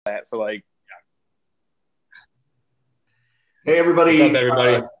that. So like, Hey everybody, What's up,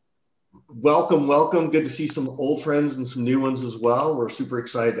 everybody? welcome. Good to see some old friends and some new ones as well. We're super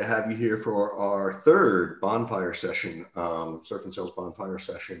excited to have you here for our third bonfire session, Surf and Sales bonfire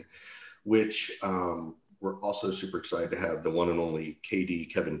session, which we're also super excited to have the one and only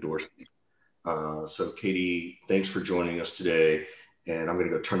Kevin Dorsey. So KD, thanks for joining us today. And I'm going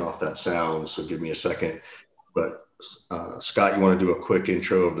to go turn off that sound, so give me a second. But Scott, you want to do a quick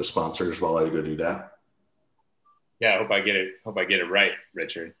intro of the sponsors while I go do that? Yeah, I hope I get it right,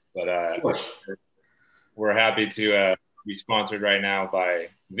 Richard. But Of course. we're happy to be sponsored right now by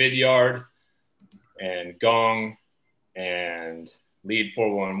Vidyard and Gong and Lead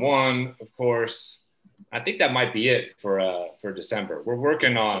 411, of course. I think that might be it for December. We're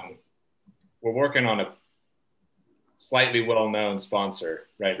working on a slightly well-known sponsor,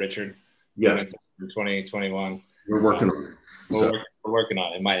 right, Richard? Yes. For 2021. We're working on it. We're working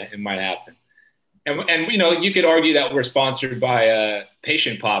on it. It might happen. And you know, you could argue that we're sponsored by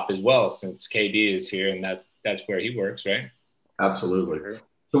Patient Pop as well, since KD is here, and that's where he works, right? Absolutely.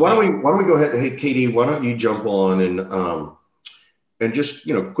 So why don't we go ahead? Hey, Katie, why don't you jump on and just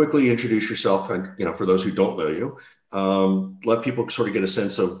quickly introduce yourself, and for those who don't know you, let people sort of get a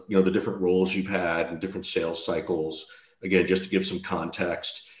sense of the different roles you've had and different sales cycles. Again, just to give some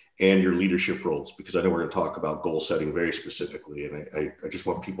context and your leadership roles, because I know we're going to talk about goal setting very specifically, and I just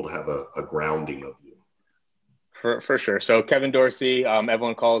want people to have a grounding of you. for sure. So Kevin Dorsey,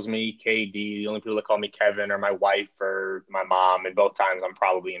 everyone calls me KD. The only people that call me Kevin are my wife or my mom, and both times I'm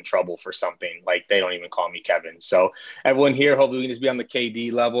probably in trouble for something. Like, they don't even call me Kevin. So everyone here, hopefully we can just be on the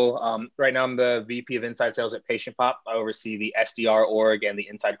KD level. Right now I'm the VP of Inside Sales at Patient Pop. I oversee the SDR org and the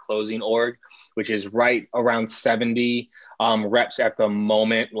Inside Closing org, which is right around 70 reps at the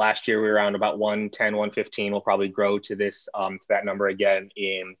moment. Last year we were around about 110, 115. We'll probably grow to that number again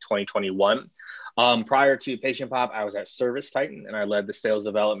in 2021. Prior to Patient Pop, I was at Service Titan, and I led the sales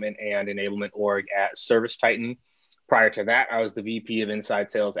development and enablement org at Service Titan. Prior to that, I was the VP of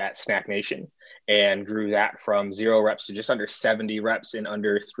Inside Sales at Snack Nation and grew that from 0 reps to just under 70 reps in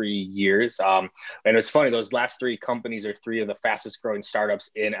under 3 years. And it's funny, those last 3 companies are 3 of the fastest growing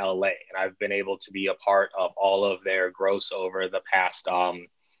startups in LA. And I've been able to be a part of all of their growth over the past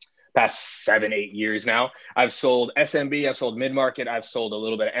 7-8 years now. I've sold SMB, I've sold mid-market, I've sold a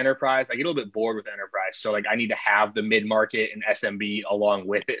little bit of enterprise. I get a little bit bored with enterprise. So like, I need to have the mid-market and SMB along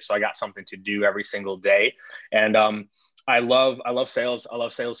with it. So I got something to do every single day. And I love sales. I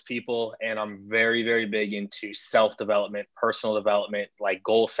love salespeople. And I'm very, very big into self-development, personal development, like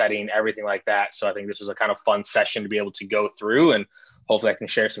goal setting, everything like that. So I think this was a kind of fun session to be able to go through, and hopefully I can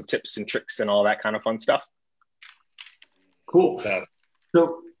share some tips and tricks and all that kind of fun stuff. Cool.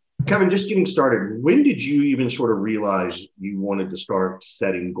 So Kevin, just getting started, when did you even sort of realize you wanted to start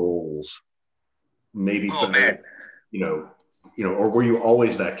setting goals? Maybe, Man. Or were you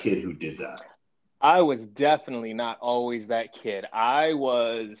always that kid who did that? I was definitely not always that kid. I'm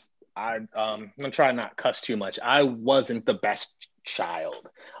gonna try not cuss too much. I wasn't the best child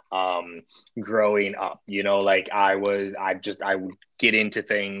growing up. Like, I would get into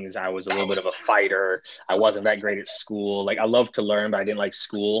things. I was a little bit of a fighter. I wasn't that great at school. Like, I loved to learn, but I didn't like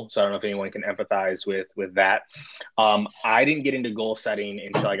school. So I don't know if anyone can empathize with that. I didn't get into goal setting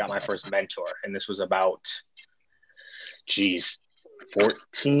until I got my first mentor. And this was about,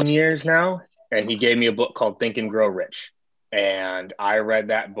 14 years now. And he gave me a book called Think and Grow Rich. And I read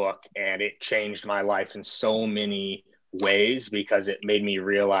that book, and it changed my life in so many ways, because it made me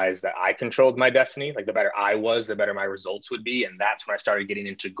realize that I controlled my destiny. Like, the better I was, the better my results would be. And that's when I started getting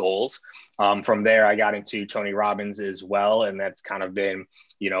into goals. From there, I got into Tony Robbins as well. And that's kind of been,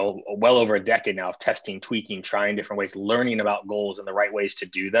 well over a decade now of testing, tweaking, trying different ways, learning about goals and the right ways to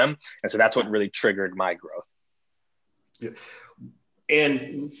do them. And so that's what really triggered my growth. Yeah.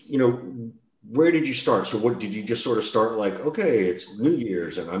 And, where did you start? So what did you just sort of start like, okay, it's New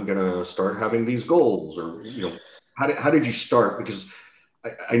Year's and I'm going to start having these goals, or, how did you start? Because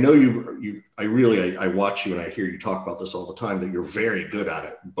I know I watch you and I hear you talk about this all the time, that you're very good at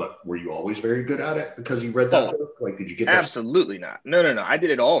it, but were you always very good at it because you read that book? Like, did you get that? Absolutely not. No. I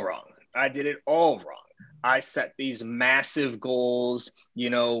did it all wrong. I set these massive goals,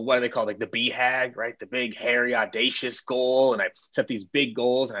 what do they call, like the BHAG, right? The big, hairy, audacious goal. And I set these big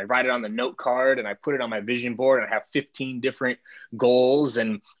goals and I write it on the note card and I put it on my vision board, and I have 15 different goals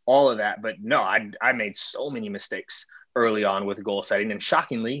and all of that. But no, I made so many mistakes early on with goal setting, and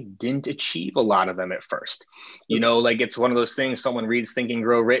shockingly didn't achieve a lot of them at first. Like, it's one of those things, someone reads Think and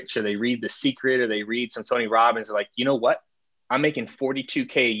Grow Rich, or they read The Secret, or they read some Tony Robbins, they're like, you know what? I'm making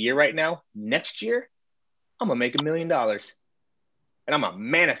 $42K a year right now. Next year, I'm gonna make $1 million. and I'm going to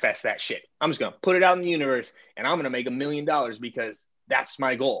manifest that shit. I'm just going to put it out in the universe and I'm going to make $1 million because that's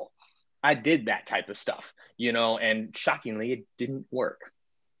my goal. I did that type of stuff, you know, and shockingly, it didn't work.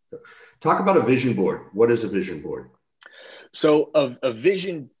 Talk about a vision board. What is a vision board? So a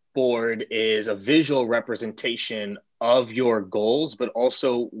vision board is a visual representation of your goals, but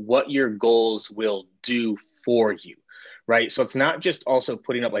also what your goals will do for you, right? So it's not just also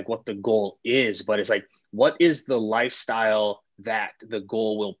putting up like what the goal is, but it's like, what is the lifestyle that the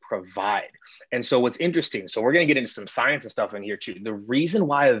goal will provide? And so what's interesting, so we're going to get into some science and stuff in here too. The reason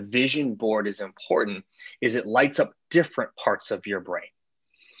why a vision board is important is it lights up different parts of your brain.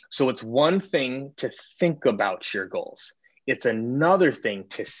 So it's one thing to think about your goals. It's another thing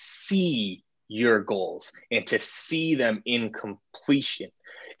to see your goals and to see them in completion.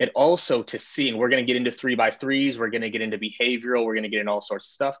 And also to see, and we're going to get into 3x3s, we're going to get into behavioral, we're going to get into all sorts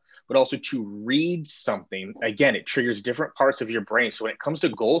of stuff, but also to read something. Again, it triggers different parts of your brain. So when it comes to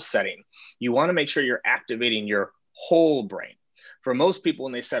goal setting, you want to make sure you're activating your whole brain. For most people,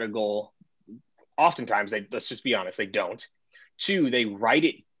 when they set a goal, oftentimes let's just be honest, they don't. Two, they write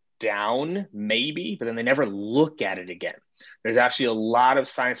it down maybe, but then they never look at it again. There's actually a lot of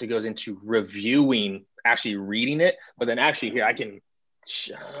science that goes into reviewing, actually reading it, but then actually here I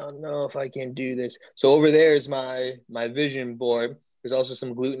don't know if I can do this. So over there is my vision board. There's also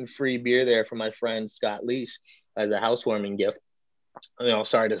some gluten-free beer there for my friend Scott Leash as a housewarming gift. You know,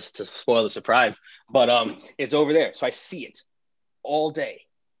 sorry to spoil the surprise, but it's over there. So I see it all day,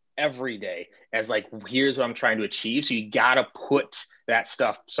 every day as like, here's what I'm trying to achieve. So you got to put that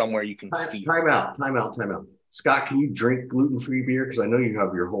stuff somewhere you can see. Time out. Scott, can you drink gluten-free beer? Because I know you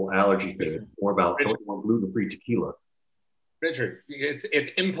have your whole allergy thing. It's more about gluten-free tequila. Richard, it's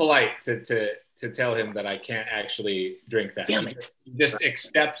impolite to tell him that I can't actually drink that. Damn it. Just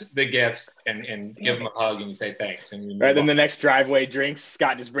accept the gift and give him a hug and say thanks. And right, then the next driveway drinks,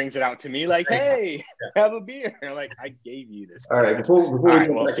 Scott just brings it out to me like, hey, have a beer. And I'm like, I gave you this. All right, before we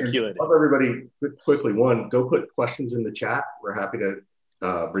jump back in, love everybody quickly. One, go put questions in the chat. We're happy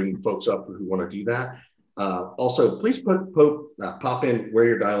to bring folks up who want to do that. Also, please pop in where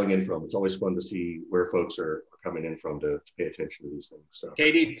you're dialing in from. It's always fun to see where folks are coming in from to pay attention to these things. So,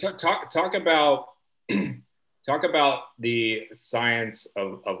 KD, talk about talk about the science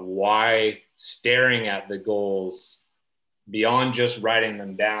of why staring at the goals beyond just writing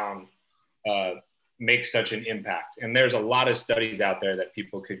them down makes such an impact. And there's a lot of studies out there that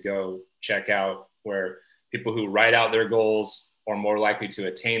people could go check out where people who write out their goals are more likely to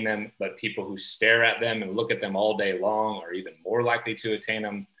attain them, but people who stare at them and look at them all day long are even more likely to attain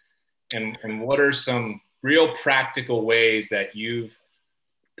them. And what are some real practical ways that you've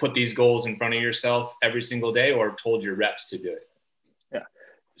put these goals in front of yourself every single day or told your reps to do it? Yeah.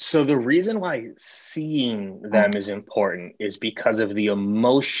 So the reason why seeing them is important is because of the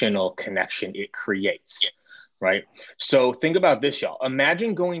emotional connection it creates, right? So think about this, y'all.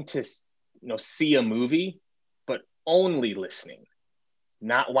 Imagine going to, see a movie, but only listening,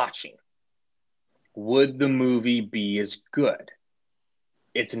 not watching. Would the movie be as good?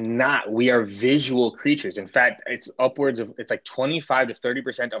 It's not. We are visual creatures. In fact, it's like 25 to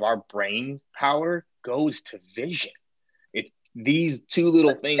 30% of our brain power goes to vision. It's these two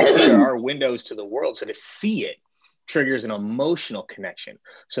little things here are windows to the world. So to see it triggers an emotional connection.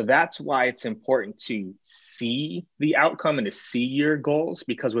 So that's why it's important to see the outcome and to see your goals,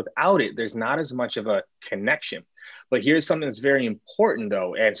 because without it, there's not as much of a connection. But here's something that's very important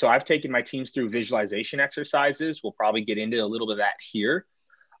though. And so I've taken my teams through visualization exercises. We'll probably get into a little bit of that here.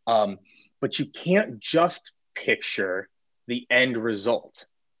 But you can't just picture the end result.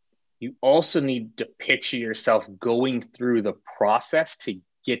 You also need to picture yourself going through the process to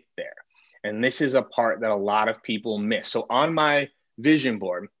get there. And this is a part that a lot of people miss. So on my vision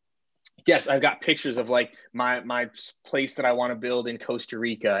board, yes, I've got pictures of like my place that I want to build in Costa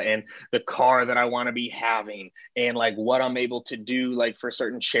Rica and the car that I want to be having and like what I'm able to do like for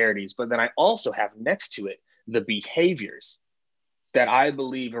certain charities. But then I also have next to it the behaviors that I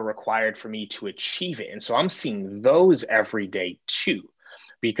believe are required for me to achieve it. And so I'm seeing those every day too,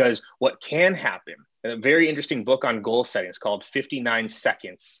 because what can happen, a very interesting book on goal setting, it's called 59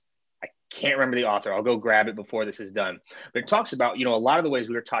 Seconds. I can't remember the author. I'll go grab it before this is done. But it talks about, a lot of the ways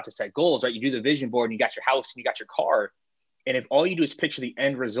we were taught to set goals, right? You do the vision board and you got your house and you got your car. And if all you do is picture the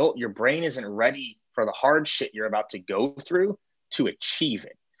end result, your brain isn't ready for the hard shit you're about to go through to achieve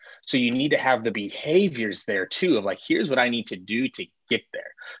it. So you need to have the behaviors there too of like, here's what I need to do to get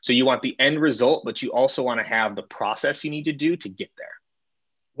there. So you want the end result, but you also want to have the process you need to do to get there.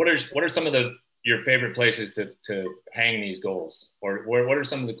 What are some of your favorite places to hang these goals? Or what are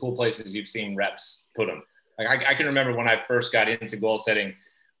some of the cool places you've seen reps put them? Like I can remember when I first got into goal setting,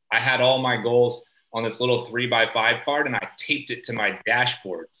 I had all my goals on this little 3x5 card and I taped it to my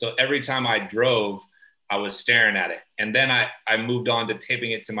dashboard. So every time I drove, I was staring at it. And then I moved on to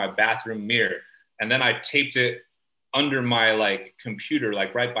taping it to my bathroom mirror. And then I taped it under my like computer,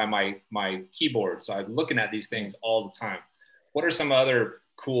 like right by my keyboard. So I'm looking at these things all the time. What are some other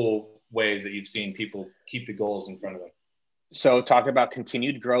cool ways that you've seen people keep the goals in front of them? So talk about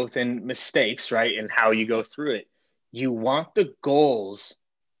continued growth and mistakes, right? And how you go through it. You want the goals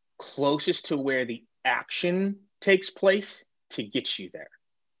closest to where the action takes place to get you there.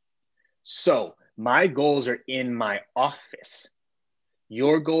 So my goals are in my office.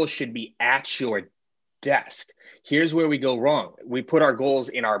 Your goals should be at your desk. Here's where we go wrong. We put our goals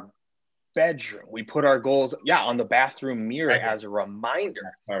in our bedroom. We put our goals, on the bathroom mirror as a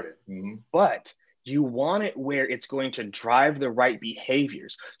reminder. Mm-hmm. But you want it where it's going to drive the right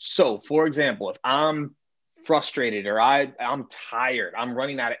behaviors. So, for example, if I'm frustrated or I'm tired, I'm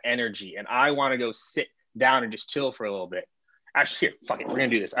running out of energy, and I want to go sit down and just chill for a little bit. Actually, here, fuck it, we're going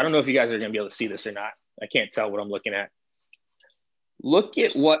to do this. I don't know if you guys are going to be able to see this or not. I can't tell what I'm looking at. Look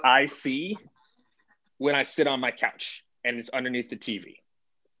at what I see when I sit on my couch and it's underneath the TV.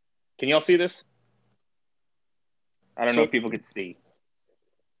 Can y'all see this? I don't know if people could see.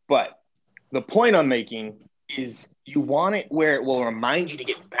 But the point I'm making is you want it where it will remind you to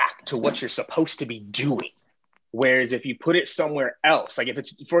get back to what you're supposed to be doing. Whereas if you put it somewhere else, like if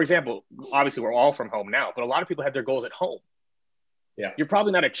it's, for example, obviously we're all from home now, but a lot of people have their goals at home. Yeah. You're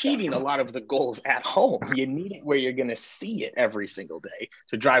probably not achieving a lot of the goals at home. You need it where you're going to see it every single day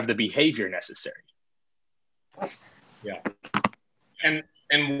to drive the behavior necessary. Yeah.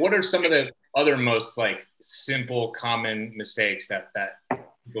 And what are some of the other most like simple, common mistakes that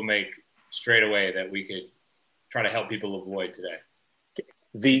people make straight away that we could try to help people avoid today?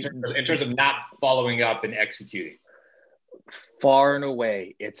 In terms of not following up and executing. Far and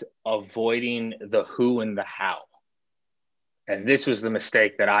away, it's avoiding the who and the how. And this was the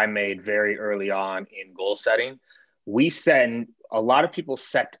mistake that I made very early on in goal setting. A lot of people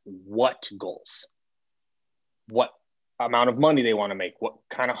set what goals, what amount of money they want to make, what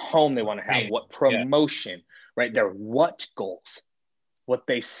kind of home they want to have, what promotion, right? They're what goals. What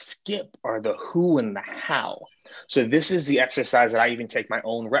they skip are the who and the how. So this is the exercise that I even take my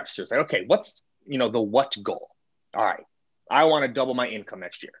own reps through. It's like, okay, what's, the what goal? All right, I want to double my income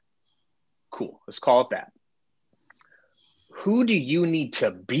next year. Cool, let's call it that. Who do you need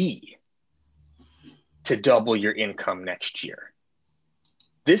to be to double your income next year?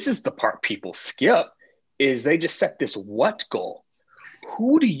 This is the part people skip, is they just set this what goal.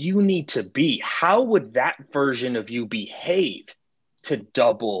 Who do you need to be? How would that version of you behave to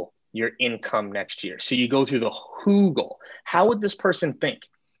double your income next year? So you go through the who goal. How would this person think?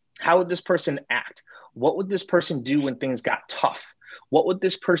 How would this person act? What would this person do when things got tough? What would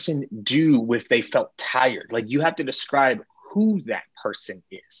this person do if they felt tired? Like, you have to describe who that person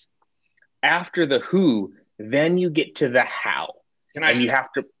is. After the who, then you get to the how. Can I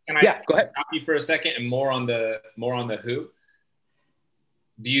go ahead. Stop you for a second and more on the who?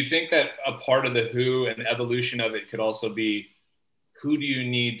 Do you think that a part of the who and evolution of it could also be, who do you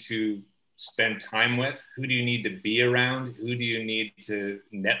need to spend time with? Who do you need to be around? Who do you need to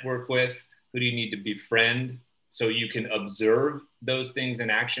network with? Who do you need to befriend so you can observe those things in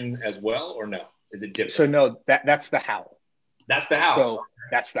action as well, or no? Is it different? So no, that's the how. That's the how. So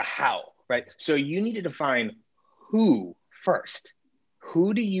that's the how, right? So you need to define who first.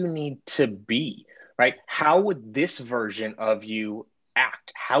 Who do you need to be, right? How would this version of you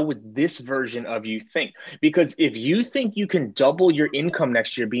act? How would this version of you think? Because if you think you can double your income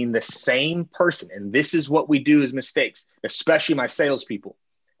next year being the same person, and this is what we do as mistakes, especially my salespeople.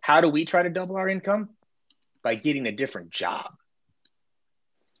 How do we try to double our income? By getting a different job.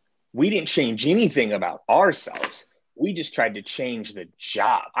 We didn't change anything about ourselves. We just tried to change the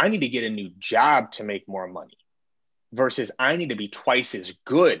job. I need to get a new job to make more money versus I need to be twice as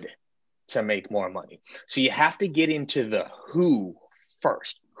good to make more money. So you have to get into the who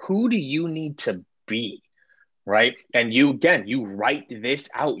first. Who do you need to be, right? And you write this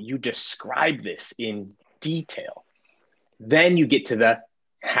out. You describe this in detail. Then you get to the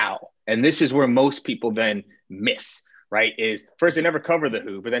how. And this is where most people then miss, right? Is first they never cover the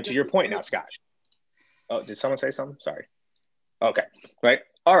who, but then to your point now, Scott. Oh, did someone say something? Sorry. Okay, right.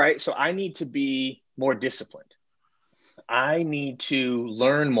 All right, so I need to be more disciplined. I need to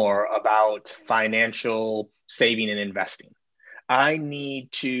learn more about financial saving and investing. I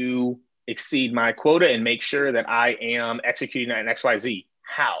need to exceed my quota and make sure that I am executing at an XYZ.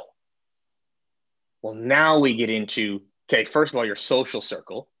 How? Well, now we get into, okay, first of all, your social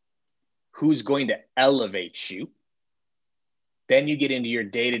circle. who's going to elevate you. Then you get into your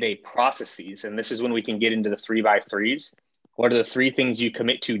day-to-day processes. And this is when we can get into the 3x3s. What are the 3 things you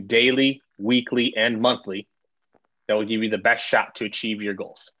commit to daily, weekly, and monthly that will give you the best shot to achieve your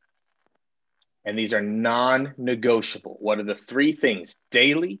goals? And these are non-negotiable. What are the 3 things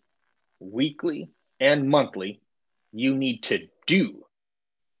daily, weekly, and monthly you need to do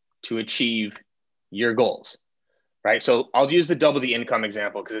to achieve your goals, right? So I'll use the double the income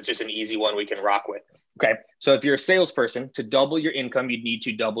example because it's just an easy one we can rock with. Okay, so if you're a salesperson, to double your income, you'd need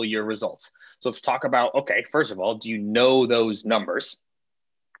to double your results. So let's talk about, okay, first of all, do you know those numbers?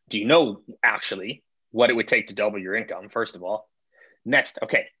 Do you know actually what it would take to double your income, first of all? Next,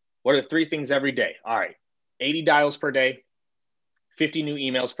 okay, what are the 3 things every day? All right, 80 dials per day, 50 new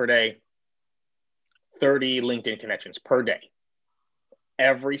emails per day, 30 LinkedIn connections per day.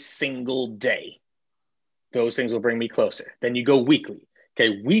 Every single day, those things will bring me closer. Then you go weekly.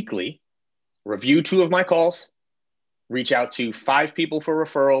 Okay, weekly, review 2 of my calls, reach out to 5 people for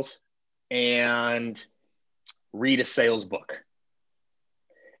referrals, and read a sales book.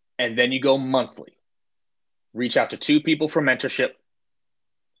 And then you go monthly, reach out to 2 people for mentorship,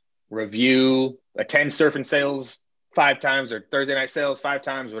 attend surf and sales 5 times or Thursday night sales 5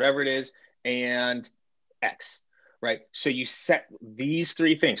 times, whatever it is, and X, right? So you set these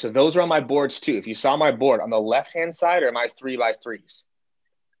 3 things. So those are on my boards too. If you saw my board on the left-hand side are my 3x3s.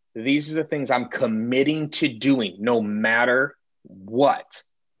 These are the things I'm committing to doing no matter what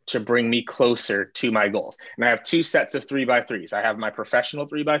to bring me closer to my goals. And I have 2 sets of 3x3s. I have my professional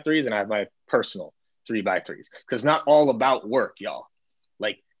 3x3s and I have my personal 3x3s, because not all about work, y'all.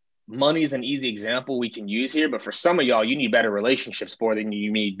 Like, money is an easy example we can use here, but for some of y'all, you need better relationships more than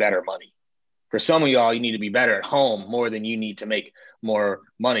you need better money. For some of y'all, you need to be better at home more than you need to make more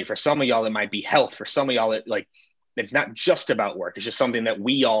money. For some of y'all, it might be health. For some of y'all, it's not just about work. It's just something that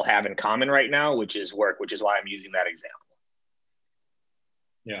we all have in common right now, which is work, which is why I'm using that example.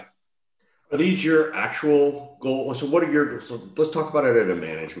 Yeah. Are these your actual goals? So let's talk about it at a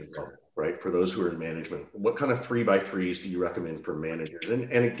management level, right? For those who are in management, what kind of 3x3s do you recommend for managers?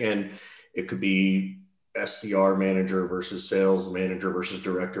 And again, it could be SDR manager versus sales manager versus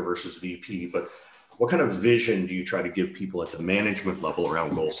director versus VP, but what kind of vision do you try to give people at the management level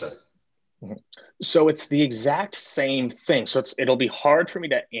around goal setting? So it's the exact same thing. So it'll be hard for me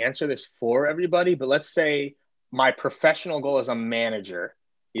to answer this for everybody, but let's say my professional goal as a manager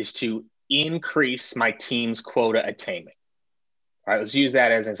is to increase my team's quota attainment. All right, let's use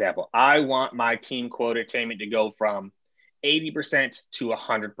that as an example. I want my team quota attainment to go from 80% to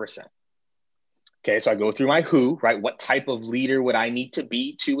 100%. Okay, so I go through my who, right? What type of leader would I need to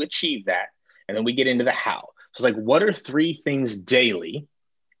be to achieve that? And then we get into the how. So it's like, what are 3 things daily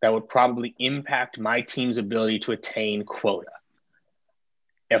that would probably impact my team's ability to attain quota?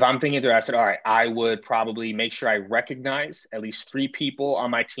 If I'm thinking through, I said, all right, I would probably make sure I recognize at least 3 people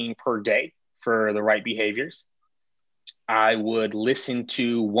on my team per day for the right behaviors. I would listen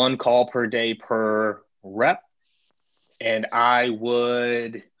to 1 call per day per rep. And what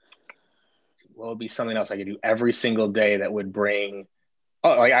would be something else I could do every single day that would bring,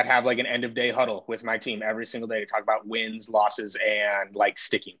 I'd have like an end of day huddle with my team every single day to talk about wins, losses, and like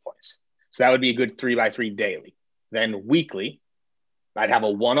sticking points. So that would be a good 3x3 daily. Then weekly, I'd have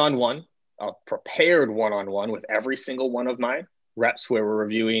a one-on-one, a prepared one-on-one with every single one of my reps where we're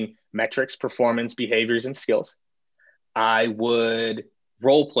reviewing metrics, performance, behaviors, and skills. I would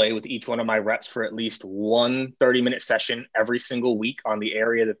role play with each one of my reps for at least 1 30-minute session every single week on the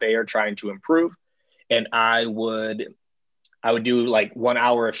area that they are trying to improve. And I would do like 1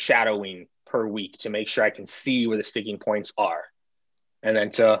 hour of shadowing per week to make sure I can see where the sticking points are. And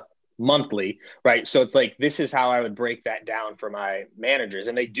then to monthly, right? So it's like, this is how I would break that down for my managers.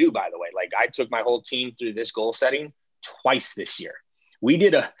 And they do, by the way. Like, I took my whole team through this goal setting twice this year. We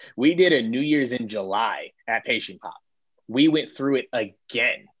did a New Year's in July at Patient Pop. We went through it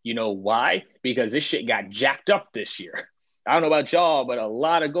again. You know why? Because this shit got jacked up this year. I don't know about y'all, but a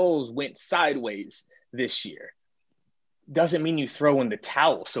lot of goals went sideways this year. Doesn't mean you throw in the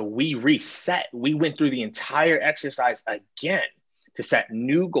towel. So we reset. We went through the entire exercise again to set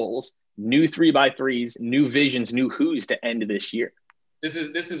new goals, new 3x3s, new visions, new who's to end this year. This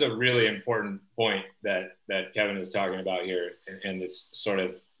is a really important point that Kevin is talking about here, and this sort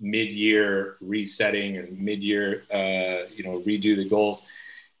of mid-year resetting and mid-year, redo the goals.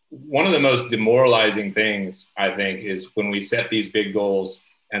 One of the most demoralizing things, I think, is when we set these big goals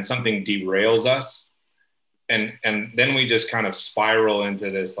and something derails us, and then we just kind of spiral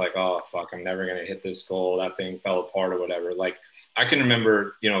into this like, oh fuck, I'm never gonna hit this goal. That thing fell apart or whatever. Like, I can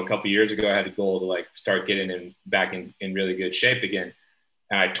remember, a couple of years ago, I had a goal to like start getting back in really good shape again.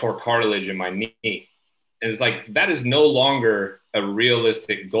 and I tore cartilage in my knee. And it's like, that is no longer a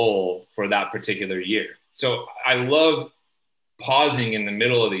realistic goal for that particular year. So I love pausing in the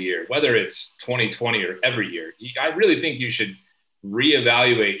middle of the year, whether it's 2020 or every year. I really think you should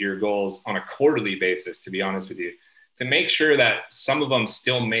reevaluate your goals on a quarterly basis, to be honest with you, to make sure that some of them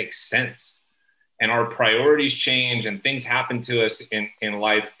still make sense. And our priorities change and things happen to us in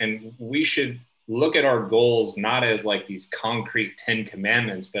life. And we should look at our goals not as like these concrete 10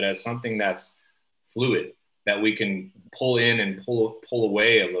 commandments, but as something that's fluid, that we can pull in and pull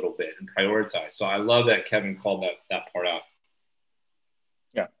away a little bit and prioritize. So I love that Kevin called that part out.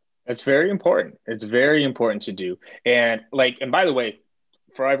 Yeah, it's very important. It's very important to do. And by the way,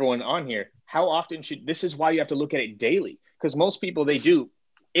 for everyone on here, how often this is why you have to look at it daily. Because most people,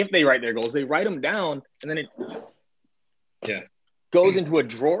 if they write their goals, they write them down and then it goes into a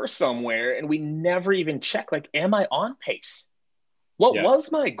drawer somewhere and we never even check, am I on pace? What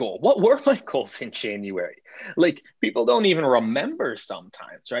was my goal? What were my goals in January? People don't even remember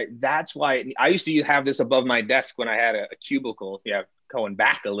sometimes, right? That's why I used to have this above my desk when I had a cubicle, going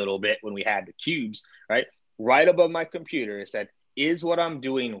back a little bit when we had the cubes, right? Right above my computer, it said, is what I'm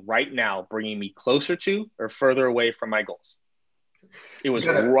doing right now bringing me closer to or further away from my goals? It was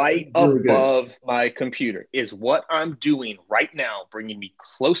right above my computer. Is what I'm doing right now bringing me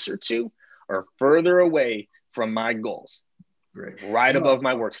closer to or further away from my goals? Great. Right above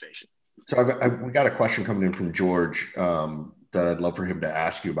my workstation. So we got a question coming in from George that I'd love for him to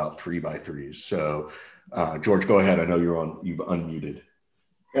ask you about 3x3s. So George, go ahead. I know you've unmuted.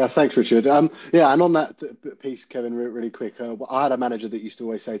 Yeah, thanks, Richard. And on that piece, Kevin, really quick, I had a manager that used to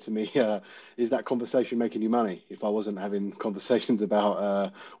always say to me, is that conversation making you money? If I wasn't having conversations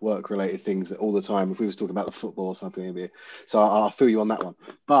about work-related things all the time, if we was talking about the football or something, maybe. So I'll feel you on that one.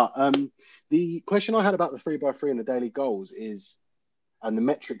 But the question I had about the 3x3 and the daily goals and the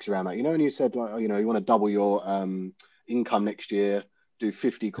metrics around that, and you said, you want to double your income next year, do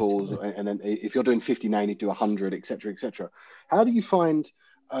 50 calls, and then if you're doing 50 now, you need to do 100, et cetera, et cetera. How do you find...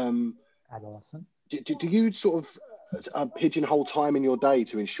 adolescent. Do you sort of pigeonhole time in your day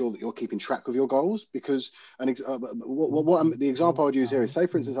to ensure that you're keeping track of your goals? Because the example I would use here is, say,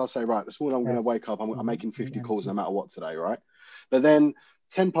 for instance, I'll say, right, this morning I'm going to wake up, I'm making 50 calls no matter what today, right? But then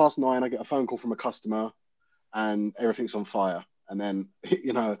 10 past 9, I get a phone call from a customer and everything's on fire. And then,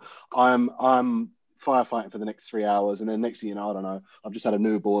 I'm firefighting for the next 3 hours. And then next thing you know, I don't know, I've just had a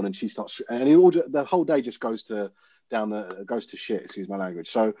newborn and she starts, and the whole day just goes to shit, excuse my language.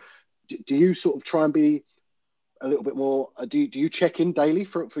 So do you sort of try and be a little bit more, do you check in daily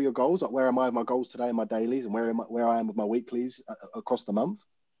for your goals? Like, where am I with my goals today and my dailies, and where I am with my weeklies across the month?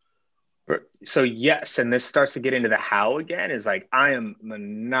 So yes, and this starts to get into the how again, is I am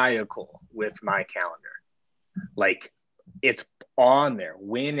maniacal with my calendar. It's on there.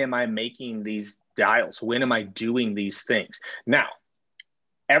 When am I making these dials? When am I doing these things? Now,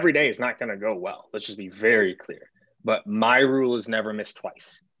 every day is not going to go well. Let's just be very clear. But my rule is never miss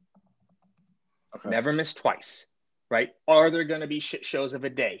twice. Okay. Never miss twice, right? Are there going to be shit shows of a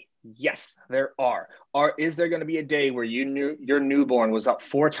day? Yes, there are. Is there going to be a day where your newborn was up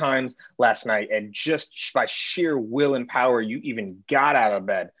 4 times last night and just by sheer will and power, you even got out of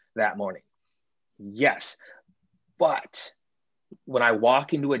bed that morning? Yes. But when I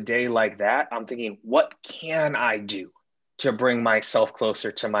walk into a day like that, I'm thinking, what can I do to bring myself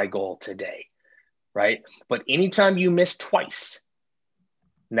closer to my goal today? Right? But anytime you miss twice,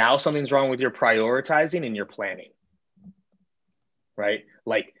 now something's wrong with your prioritizing and your planning, right?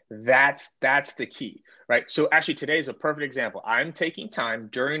 That's the key, right? So actually today is a perfect example. I'm taking time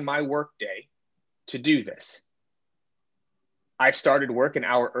during my work day to do this. I started work an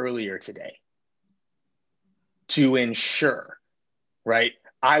hour earlier today to ensure, right?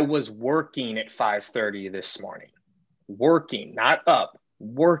 I was working at 5:30 this morning, working, not up,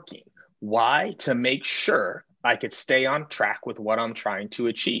 working. Why? To make sure I could stay on track with what I'm trying to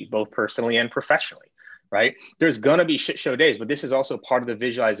achieve, both personally and professionally, right? There's gonna be shit show days, but this is also part of the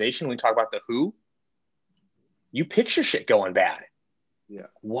visualization. When we talk about the who, you picture shit going bad. Yeah.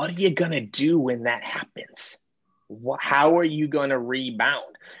 What are you gonna do when that happens? How are you gonna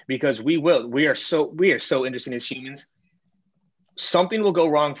rebound? Because we are so interesting as humans. Something will go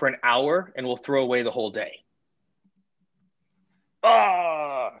wrong for an hour and we'll throw away the whole day.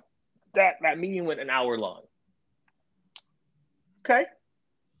 That meeting went an hour long. Okay.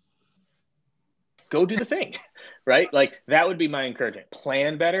 Go do the thing, right? That would be my encouragement.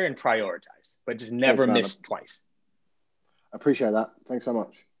 Plan better and prioritize, but just never miss twice. I appreciate that. Thanks so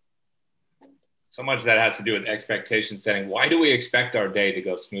much. So much of that has to do with expectation setting. Why do we expect our day to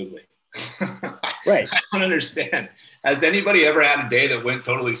go smoothly? Right. Right. I don't understand. Has anybody ever had a day that went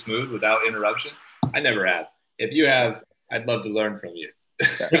totally smooth without interruption? I never have. If you have, I'd love to learn from you.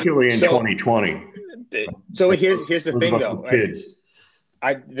 Particularly in 2020. So here's the thing, though. Kids.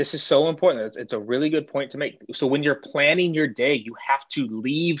 This is so important. It's a really good point to make. So when you're planning your day, you have to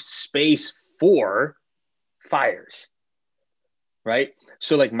leave space for fires, right?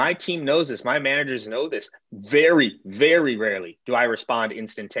 So like my team knows this. My managers know this. Very, very rarely do I respond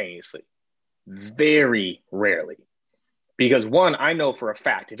instantaneously. Very rarely. Because one, I know for a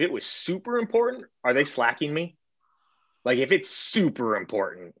fact, if it was super important, are they slacking me? Like if it's super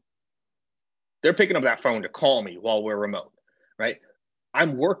important, they're picking up that phone to call me while we're remote, right?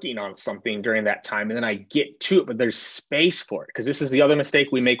 I'm working on something during that time and then I get to it, but there's space for it. Because this is the other mistake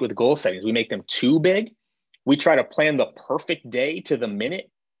we make with goal settings. We make them too big. We try to plan the perfect day to the minute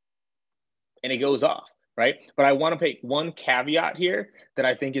and it goes off, right? But I want to make one caveat here that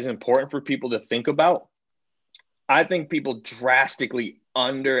I think is important for people to think about. I think people drastically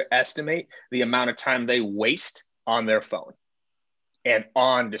underestimate the amount of time they waste on their phone and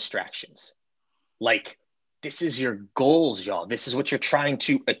on distractions. Like, this is your goals, y'all. This is what you're trying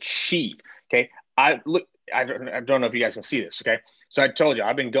to achieve, okay? I don't know if you guys can see this, okay? So I told you,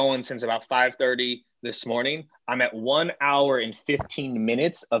 I've been going since about 5:30 this morning. I'm at 1 hour and 15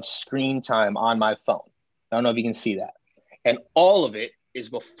 minutes of screen time on my phone. I don't know if you can see that. And all of it is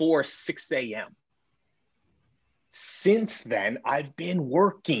before 6 a.m. Since then, I've been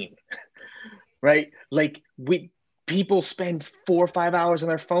working, right? Like people spend 4 or 5 hours on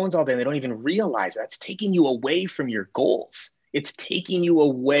their phones all day and they don't even realize that's taking you away from your goals. It's taking you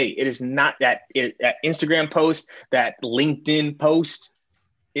away. It is not that Instagram post, that LinkedIn post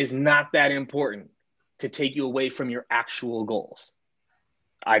is not that important to take you away from your actual goals.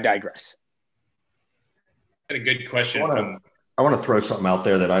 I digress. I had a good question. I want to throw something out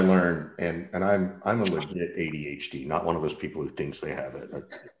there that I learned, and I'm a legit ADHD, not one of those people who thinks they have it.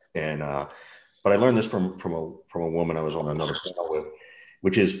 But I learned this from a woman I was on another panel with,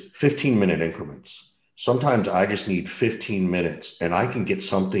 which is 15-minute increments. Sometimes I just need 15 minutes and I can get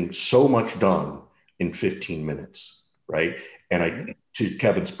something so much done in 15 minutes, right? And to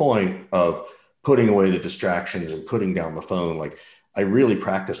Kevin's point of putting away the distractions and putting down the phone, like I really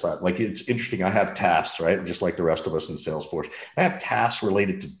practice that. Like it's interesting. I have tasks, right? Just like the rest of us in Salesforce. I have tasks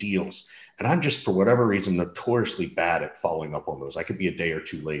related to deals. And I'm just, for whatever reason, notoriously bad at following up on those. I could be a day or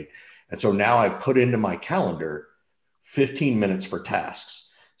two late. And so now I put into my calendar 15 minutes for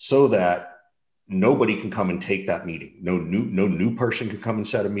tasks so that nobody can come and take that meeting. No new person can come and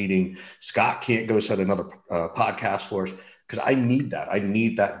set a meeting. Scott can't go set another podcast for us because I need that. I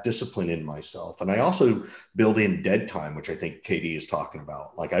need that discipline in myself. And I also build in dead time, which I think KD is talking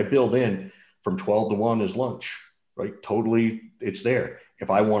about. Like I build in from 12 to 1 is lunch, right? Totally, it's there. If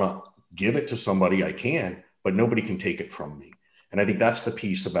I want to give it to somebody, I can, but nobody can take it from me. And I think that's the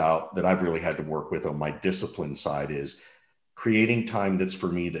piece about that I've really had to work with on my discipline side is creating time that's for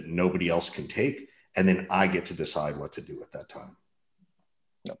me that nobody else can take. And then I get to decide what to do at that time.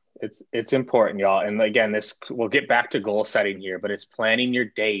 No, it's important, y'all. And again, we'll get back to goal setting here, but it's planning your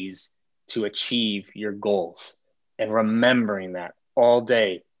days to achieve your goals and remembering that all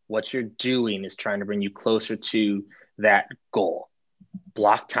day, what you're doing is trying to bring you closer to that goal.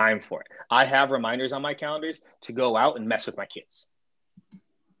 Block time for it. I have reminders on my calendars to go out and mess with my kids.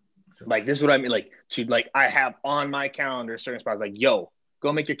 Like, this is what I mean. I have on my calendar certain spots like, yo,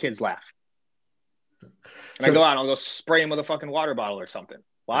 go make your kids laugh. And I go out and I'll go spray them with a fucking water bottle or something.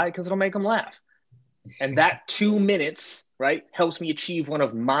 Why? Because it'll make them laugh. And that 2 minutes, right, helps me achieve one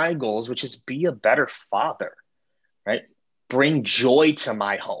of my goals, which is be a better father, right? Bring joy to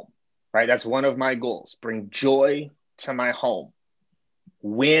my home, right? That's one of my goals. Bring joy to my home.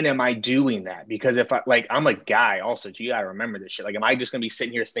 When am I doing that? Because if I'm a guy also, I remember this shit. Like, am I just going to be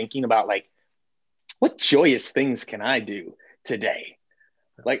sitting here thinking about like, what joyous things can I do today?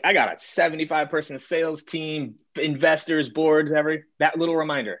 Like, I got a 75-person sales team, investors, boards, that little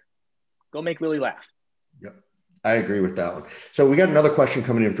reminder. Go make Lily laugh. Yep. I agree with that one. So we got another question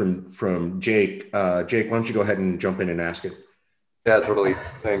coming in from Jake. Jake, why don't you go ahead and jump in and ask it? Yeah, totally.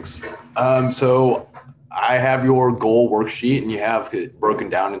 Thanks. So I have your goal worksheet and you have it broken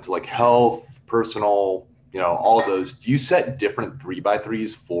down into like health, personal, all of those. Do you set different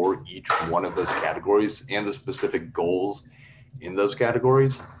 3x3s for each one of those categories and the specific goals in those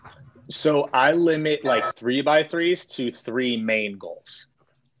categories? So I limit like 3x3s to 3 main goals,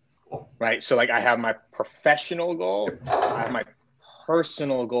 right? So like I have my professional goal, I have my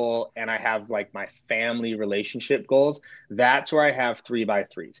personal goal, and I have like my family relationship goals. That's where I have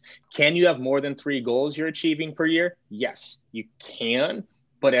 3x3s. Can you have more than 3 goals you're achieving per year? Yes, you can.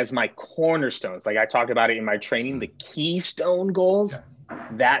 But as my cornerstones, like I talked about it in my training, the keystone goals,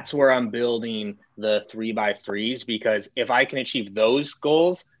 that's where I'm building the 3x3s, because if I can achieve those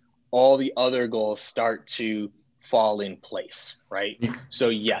goals, all the other goals start to fall in place, right? So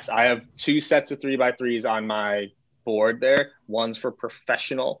yes, I have 2 sets of 3x3s on my board there. One's for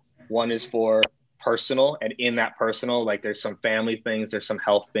professional, one is for personal. And in that personal, like there's some family things, there's some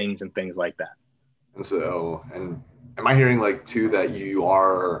health things and things like that. And so, and am I hearing like too that you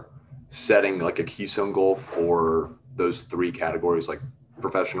are setting like a keystone goal for those 3 categories, like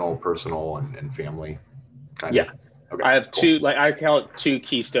professional, personal, and family? Kind of. Okay, I have cool. 2, like I call it 2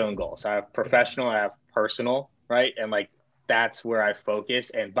 keystone goals. I have professional, I have personal, right? And like that's where I focus.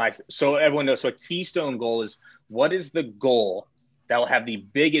 And so everyone knows, so a keystone goal is, what is the goal that will have the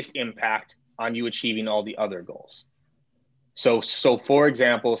biggest impact on you achieving all the other goals? So for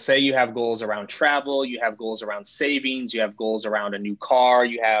example, say you have goals around travel, you have goals around savings, you have goals around a new car,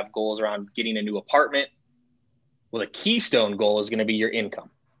 you have goals around getting a new apartment. Well, a keystone goal is going to be your income.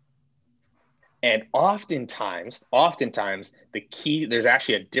 And oftentimes there's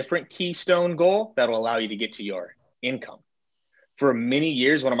actually a different keystone goal that will allow you to get to your income. For many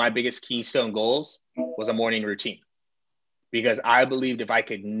years, one of my biggest keystone goals was a morning routine, because I believed if I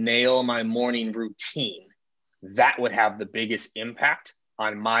could nail my morning routine, that would have the biggest impact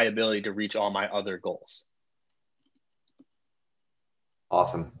on my ability to reach all my other goals.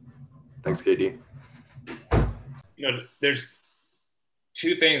 Awesome. Thanks, KD. You know, there's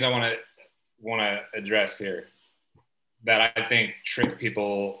 2 things I want to address here that I think trip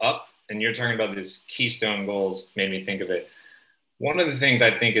people up. And you're talking about these keystone goals, made me think of it. One of the things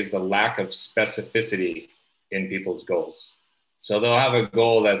I think is the lack of specificity in people's goals. So they'll have a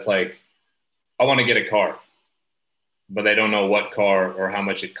goal that's like, I want to get a car, but they don't know what car or how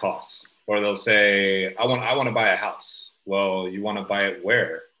much it costs. Or they'll say, I want to buy a house. Well, you want to buy it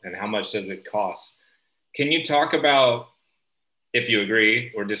where? And how much does it cost? Can you talk about, if you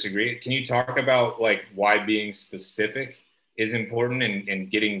agree or disagree, can you talk about like why being specific is important and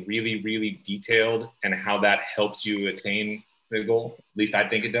getting really, really detailed, and how that helps you attain the goal? At least I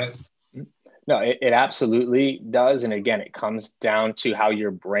think it does. No, it absolutely does. And again, it comes down to how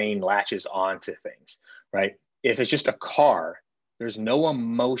your brain latches onto things, right? If it's just a car, there's no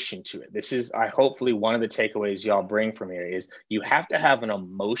emotion to it. This is, hopefully one of the takeaways y'all bring from here is you have to have an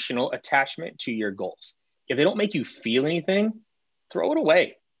emotional attachment to your goals. If they don't make you feel anything, throw it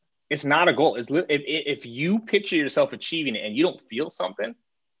away. It's not a goal. If you picture yourself achieving it and you don't feel something,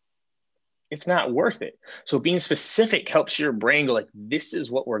 it's not worth it. So being specific helps your brain go like, this is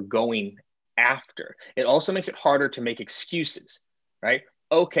what we're going after. It also makes it harder to make excuses, right?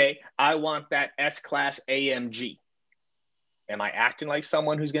 Okay, I want that S-Class AMG. Am I acting like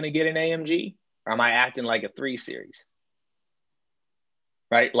someone who's going to get an AMG? Or am I acting like a 3 Series?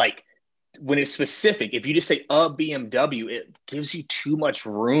 Right? Like when it's specific, if you just say a BMW, it gives you too much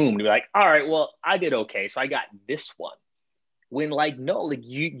room to be like, all right, well, I did okay, so I got this one. When like, no, like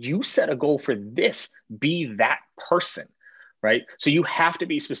you set a goal for this, be that person, right? So you have to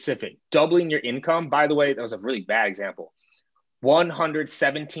be specific. Doubling your income, by the way, that was a really bad example.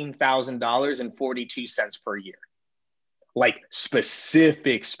 $117,000.42 per year. Like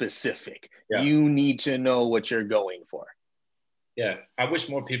specific. Yeah. You need to know what you're going for. Yeah, I wish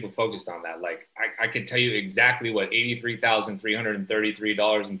more people focused on that. Like I could tell you exactly what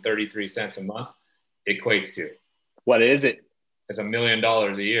 $83,333.33 a month equates to. What is it? It's $1 million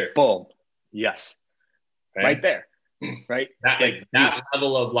a year. Boom. Yes. Right there. Right. That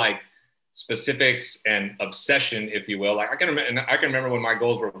level of like specifics and obsession, if you will. Like I can remember when my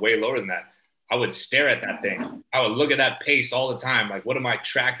goals were way lower than that. I would stare at that thing. I would look at that pace all the time. Like, what am I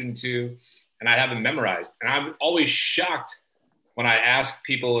tracking to? And I'd have it memorized. And I'm always shocked when I ask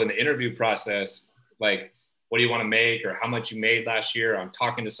people in the interview process, like, what do you want to make or how much you made last year? I'm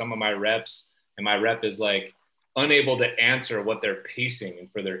talking to some of my reps, and my rep is like unable to answer what they're pacing and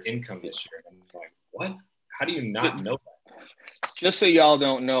for their income this year. And I'm like, what? How do you not know that? Just so y'all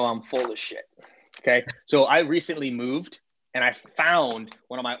don't know, I'm full of shit. Okay. So I recently moved and I found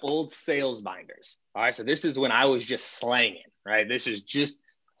one of my old sales binders. All right. So this is when I was just slanging, right? This is just,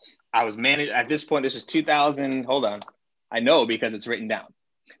 I was managed at this point. This is 2000. Hold on. I know because it's written down.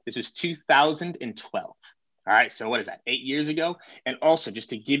 This was 2012. All right. So what is that? 8 years ago. And also just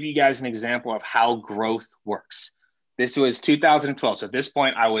to give you guys an example of how growth works. This was 2012. So at this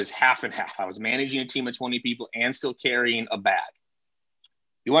point I was half and half. I was managing a team of 20 people and still carrying a bag.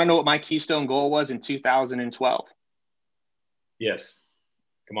 You want to know what my keystone goal was in 2012? Yes.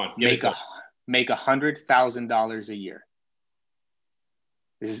 Come on. Make $100,000 a year.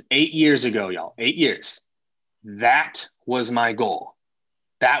 This is 8 years ago, y'all. 8 years. That was my goal.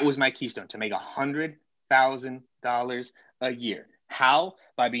 That was my keystone, to make $100,000 a year. How?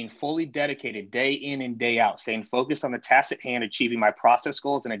 By being fully dedicated day in and day out, staying focused on the tasks at hand, achieving my process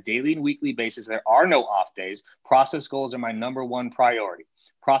goals on a daily and weekly basis. There are no off days. Process goals are my number one priority.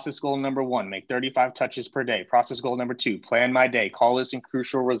 Process goal number 1, make 35 touches per day. Process goal number 2, plan my day, call lists and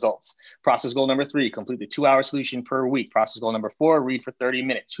crucial results. Process goal number 3, complete the 2-hour solution per week. Process goal number 4, read for 30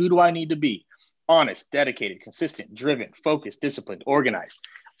 minutes. Who do I need to be? Honest, dedicated, consistent, driven, focused, disciplined, organized.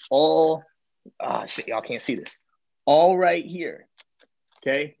 All, shit, y'all can't see this. All right here.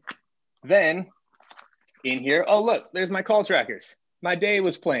 Okay. Then in here, oh, look, there's my call trackers. My day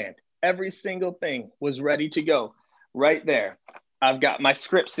was planned. Every single thing was ready to go right there. I've got my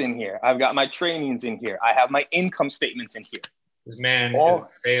scripts in here. I've got my trainings in here. I have my income statements in here. This man is a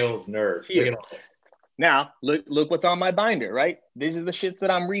sales nerd. Here. Look at all this. Now, look what's on my binder, right? These are the shits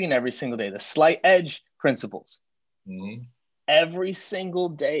that I'm reading every single day. The slight edge principles. Mm-hmm. Every single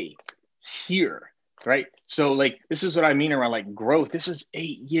day here, right? So like, this is what I mean around like growth. This was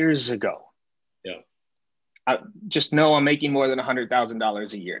 8 years ago. Yeah. I just know I'm making more than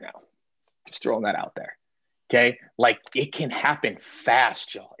 $100,000 a year now. Just throwing that out there. Okay. Like it can happen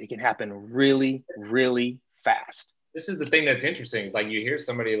fast, y'all. It can happen really, really fast. This is the thing that's interesting. It's like you hear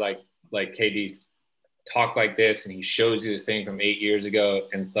somebody like KD talk like this, and he shows you this thing from 8 years ago.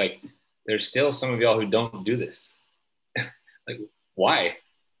 And it's like, there's still some of y'all who don't do this. Like, why?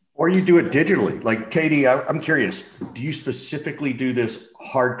 Or you do it digitally. Like Katie, I'm curious, do you specifically do this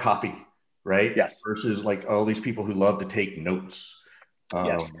hard copy, right? Yes. Versus like all these people who love to take notes.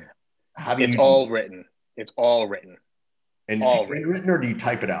 Yes. How do it's you all written. It's all written. And all written, or do you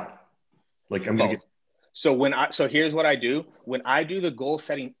type it out? Like I'm going to get. So here's what I do. When I do the goal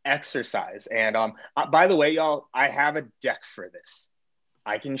setting exercise, and by the way, y'all, I have a deck for this.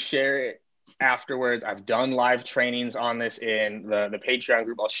 I can share it afterwards. I've done live trainings on this in the Patreon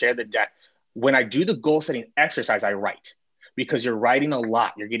group. I'll share the deck. When I do the goal setting exercise, I write, because you're writing a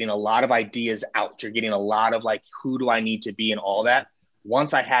lot. You're getting a lot of ideas out. You're getting a lot of like, who do I need to be and all that.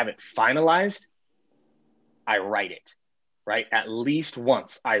 Once I have it finalized, I write it, right? At least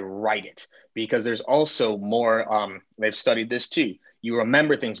once I write it, because there's also more, they've studied this too. You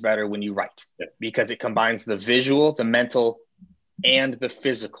remember things better when you write, because it combines the visual, the mental, and the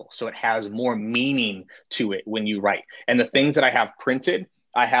physical. So it has more meaning to it when you write. And the things that I have printed,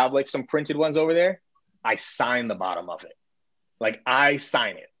 I have like some printed ones over there. I sign the bottom of it. Like I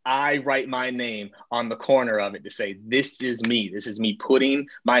sign it. I write my name on the corner of it to say, this is me. This is me putting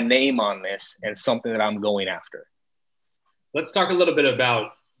my name on this and something that I'm going after. Let's talk a little bit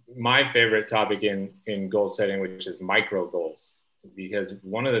about my favorite topic in goal setting, which is micro goals. Because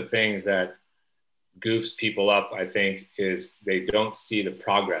one of the things that goofs people up, I think, is they don't see the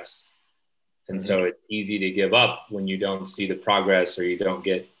progress. And so it's easy to give up when you don't see the progress or you don't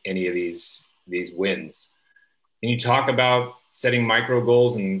get any of these wins. Can you talk about setting micro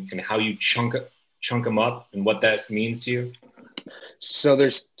goals and how you chunk them up and what that means to you? So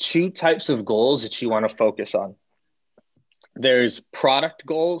there's 2 types of goals that you want to focus on. There's product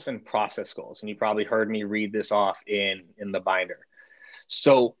goals and process goals. And you probably heard me read this off in the binder.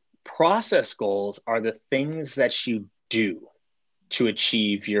 So process goals are the things that you do to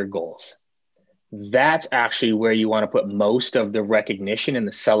achieve your goals. That's actually where you want to put most of the recognition and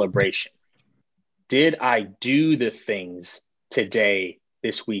the celebration. Did I do the things today,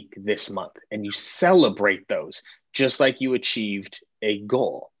 this week, this month? And you celebrate those just like you achieved a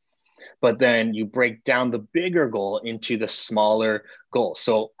goal. But then you break down the bigger goal into the smaller goals.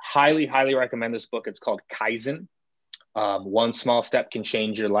 So highly, highly recommend this book. It's called Kaizen. One small step can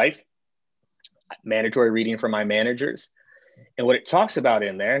change your life. Mandatory reading for my managers. And what it talks about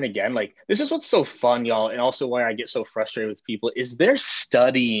in there, and again, like this is what's so fun, y'all, and also why I get so frustrated with people, is they're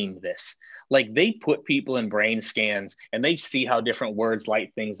studying this. Like they put people in brain scans and they see how different words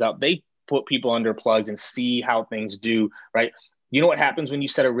light things up. They put people under plugs and see how things do, right? You know what happens when you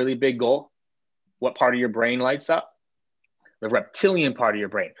set a really big goal? What part of your brain lights up? The reptilian part of your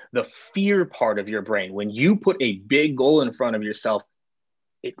brain, the fear part of your brain. When you put a big goal in front of yourself,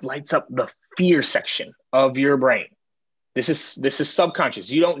 it lights up the fear section of your brain. This is subconscious.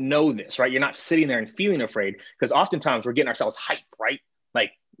 You don't know this, right? You're not sitting there and feeling afraid, because oftentimes we're getting ourselves hyped, right?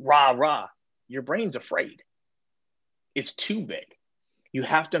 Like rah, rah. Your brain's afraid. It's too big. You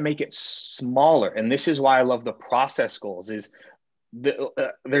have to make it smaller. And this is why I love the process goals.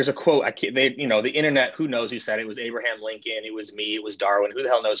 There's a quote, the internet, who knows who said it? It was Abraham Lincoln, it was me, it was Darwin. Who the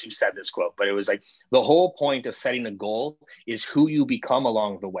hell knows who said this quote? But it was like, the whole point of setting a goal is who you become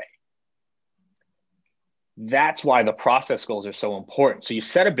along the way. That's why the process goals are so important. So you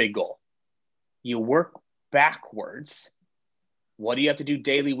set a big goal, you work backwards What do you have to do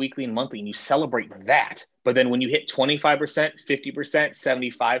daily, weekly, and monthly? And you celebrate that. But then when you hit 25%, 50%,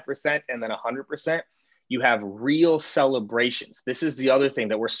 75%, and then 100%, you have real celebrations. This is the other thing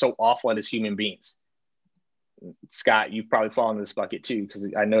that we're so awful at as human beings. Scott, you've probably fallen in this bucket too, because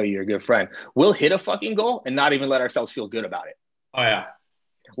I know you're a good friend. We'll hit a fucking goal and not even let ourselves feel good about it. Oh, yeah.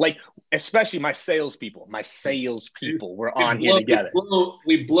 Like, especially my salespeople, we're on here together.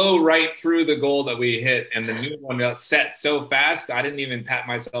 We blow right through the goal that we hit, and the new one got set so fast, I didn't even pat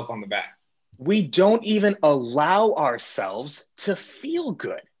myself on the back. We don't even allow ourselves to feel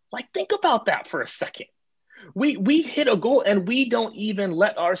good. Like, think about that for a second. We hit a goal and we don't even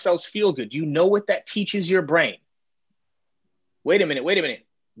let ourselves feel good. You know what that teaches your brain? Wait a minute.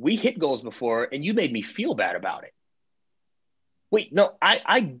 We hit goals before and you made me feel bad about it. Wait, no,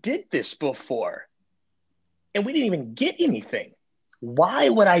 I did this before and we didn't even get anything. Why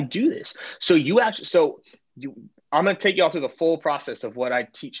would I do this? I'm going to take you all through the full process of what I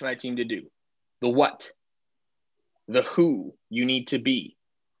teach my team to do. The what, the who you need to be,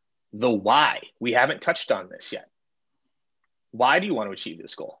 the why. We haven't touched on this yet. Why do you want to achieve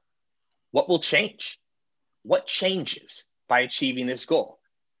this goal? What will change? What changes by achieving this goal?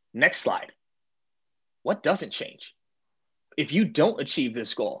 Next slide. What doesn't change? If you don't achieve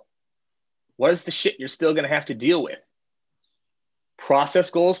this goal, what is the shit you're still going to have to deal with? Process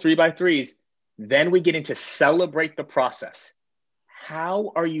goals, 3x3s. Then we get into celebrate the process.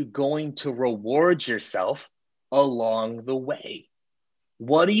 How are you going to reward yourself along the way?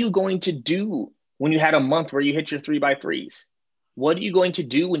 What are you going to do when you had a month where you hit your 3x3s? What are you going to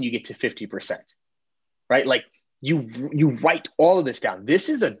do when you get to 50%? Right? Like you write all of this down. This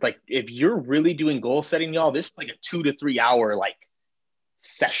is if you're really doing goal setting, y'all, this is like a 2 to 3 hour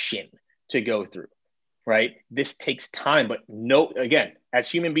session to go through, right? This takes time, but again, as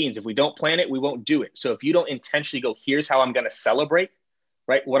human beings, if we don't plan it, we won't do it. So if you don't intentionally go, here's how I'm going to celebrate,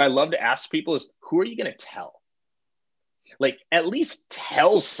 right? What I love to ask people is, who are you going to tell? Like, at least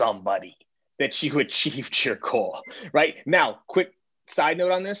tell somebody that you achieved your goal, right? Now, quick side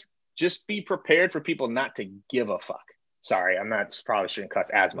note on this, just be prepared for people not to give a fuck. Sorry, probably shouldn't cuss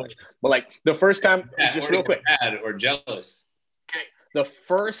as much, but the first time, just real quick. Mad or jealous. Okay. The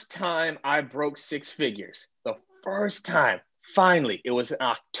first time I broke 6 figures, the first time, finally, it was in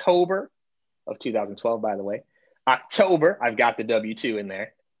October of 2012, by the way. October, I've got the W-2 in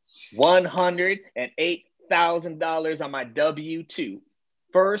there, $108,000 on my W-2.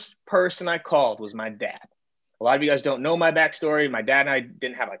 First person I called was my dad. A lot of you guys don't know my backstory. My dad and I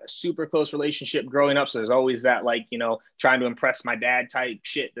didn't have a super close relationship growing up. So there's always that trying to impress my dad type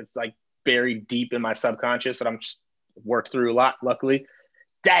shit that's buried deep in my subconscious that I'm just worked through a lot, luckily.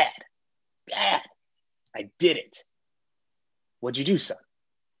 Dad, I did it. What'd you do, son?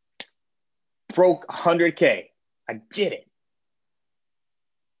 Broke 100K. I did it.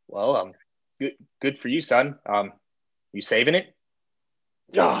 Well, good for you, son. You saving it?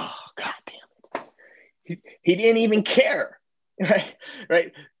 Oh, God damn it. He didn't even care,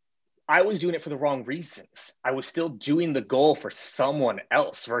 right? I was doing it for the wrong reasons. I was still doing the goal for someone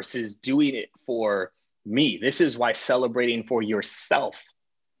else versus doing it for me. This is why celebrating for yourself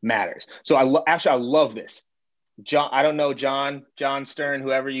matters. So I love this. John, I don't know, John Stern,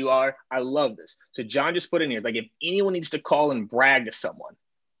 whoever you are, I love this. So John just put in here, if anyone needs to call and brag to someone,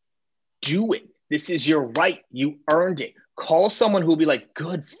 do it. This is your right. You earned it. Call someone who will be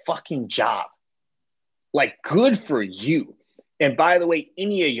good fucking job. Good for you. And by the way,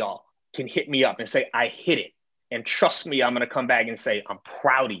 any of y'all can hit me up and say, I hit it. And trust me, I'm going to come back and say, I'm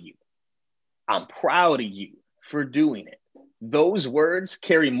proud of you. I'm proud of you for doing it. Those words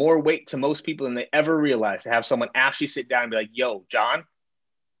carry more weight to most people than they ever realize, to have someone actually sit down and be like, yo, John,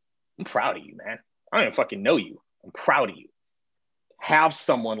 I'm proud of you, man. I don't even fucking know you. I'm proud of you. Have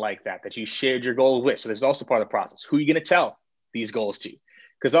someone like that you shared your goal with. So this is also part of the process. Who are you going to tell these goals to?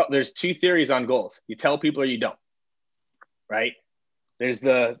 Because there's 2 theories on goals. You tell people or you don't, right? There's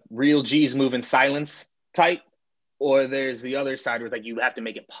the real G's move in silence type, or there's the other side where you have to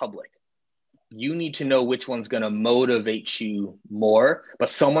make it public. You need to know which one's going to motivate you more, but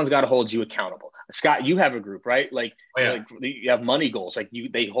someone's got to hold you accountable. Scott, you have a group, right? You have money goals.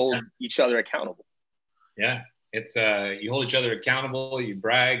 They hold each other accountable. Yeah. It's you hold each other accountable, you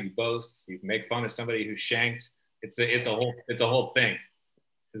brag, you boast, you make fun of somebody who's shanked. It's a whole thing.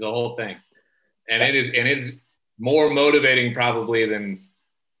 It's a whole thing. And it's more motivating probably than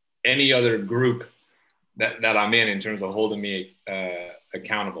any other group that I'm in terms of holding me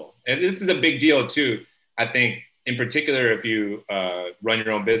accountable. And this is a big deal too. I think in particular, if you run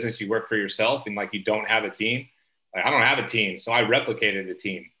your own business, you work for yourself and you don't have a team. I don't have a team, so I replicated the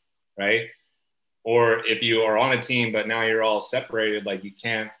team, right? Or if you are on a team, but now you're all separated, like you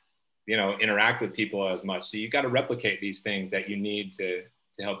can't, interact with people as much. So you got to replicate these things that you need to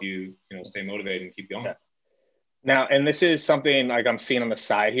help you, stay motivated and keep going. Yeah. Now, and this is something like I'm seeing on the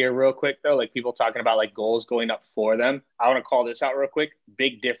side here real quick though, like people talking about like goals going up for them. I want to call this out real quick.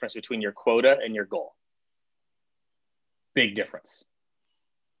 Big difference between your quota and your goal. Big difference.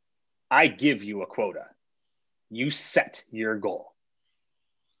 I give you a quota. You set your goal.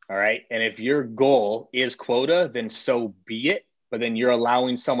 All right. And if your goal is quota, then so be it. But then you're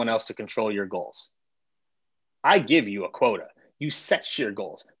allowing someone else to control your goals. I give you a quota. You set your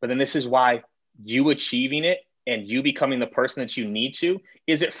goals. But then this is why you achieving it and you becoming the person that you need to.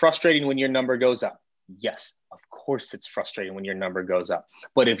 Is it frustrating when your number goes up? Yes, of course it's frustrating when your number goes up.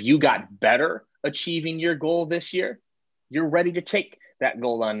 But if you got better achieving your goal this year, you're ready to take that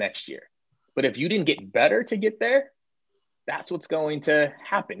goal on next year. But if you didn't get better to get there, that's what's going to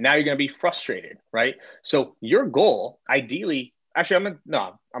happen. Now you're going to be frustrated, right? So your goal, ideally, actually, I'm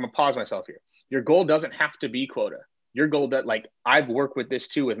gonna pause myself here. Your goal doesn't have to be quota. Your goal that, like, I've worked with this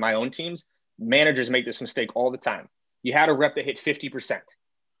too with my own teams. Managers make this mistake all the time. You had a rep that hit 50%.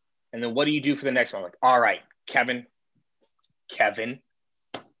 And then what do you do for the next one? Like, all right, Kevin,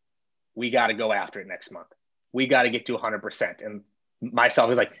 we got to go after it next month. We got to get to 100%. And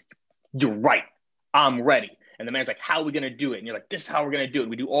myself is like, you're right. I'm ready. And the man's like, how are we going to do it? And you're like, this is how we're going to do it.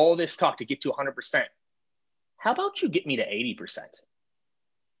 We do all this talk to get to 100%. How about you get me to 80%?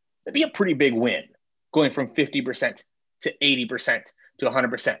 That'd be a pretty big win, going from 50% to 80% to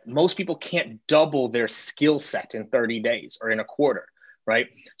 100%. Most people can't double their skill set in 30 days or in a quarter, right?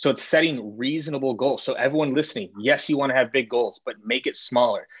 So it's setting reasonable goals. So everyone listening, yes, you want to have big goals, but make it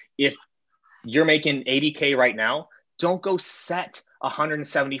smaller. If you're making 80K right now, don't go set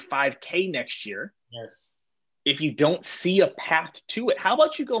 175K next year. Yes. If you don't see a path to it, how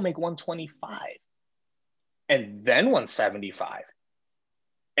about you go make 125 and then 175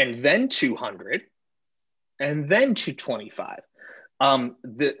 and then 200 and then 225?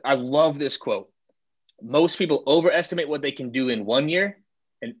 I love this quote. Most people overestimate what they can do in 1 year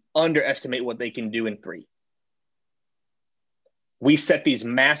and underestimate what they can do in 3. We set these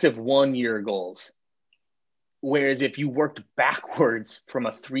massive 1-year goals. Whereas if you worked backwards from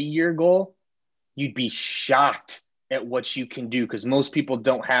a 3-year goal, you'd be shocked at what you can do, because most people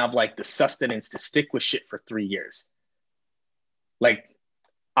don't have like the sustenance to stick with shit for 3 years. Like,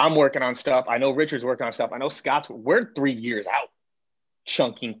 I'm working on stuff. I know Richard's working on stuff. I know Scott's, we're 3 years out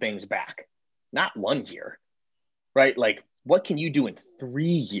chunking things back, not 1 year, right? Like, what can you do in 3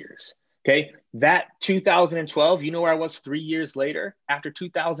 years? Okay. That 2012, you know where I was 3 years later after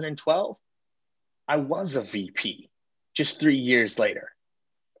 2012? I was a VP just 3 years later.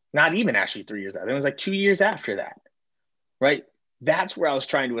 Not even actually 3 years after. It was like 2 years after that, right? That's where I was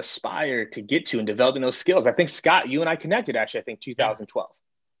trying to aspire to get to and developing those skills. I think, Scott, you and I connected actually, I think 2012.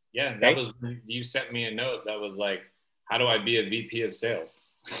 Yeah, that was, you sent me a note that was like, how do I be a VP of sales?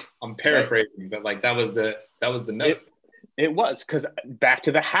 I'm paraphrasing, but like that was the note. It was, because back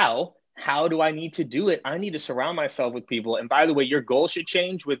to the how do I need to do it? I need to surround myself with people. And by the way, your goal should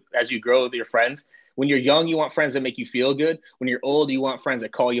change as you grow with your friends. When you're young, you want friends that make you feel good. When you're old, you want friends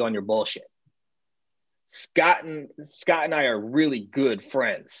that call you on your bullshit. Scott and I are really good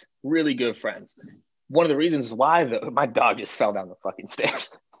friends. Really good friends. One of the reasons why my dog just fell down the fucking stairs.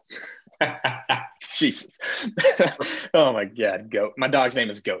 Jesus. Oh my God, Goat. My dog's name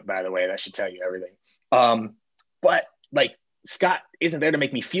is Goat, by the way. That should tell you everything. But like, Scott isn't there to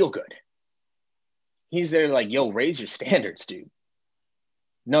make me feel good. He's there to like, yo, raise your standards, dude.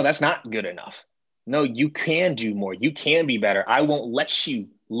 No, that's not good enough. No, you can do more. You can be better. I won't let you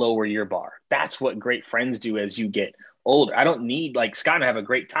lower your bar. That's what great friends do as you get older. I don't need, like, Scott and I have a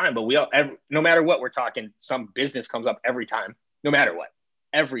great time, but no matter what we're talking, some business comes up every time, no matter what,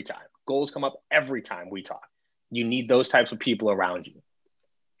 every time. Goals come up every time we talk. You need those types of people around you.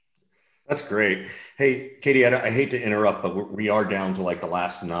 That's great. Hey, Katie, I hate to interrupt, but we are down to like the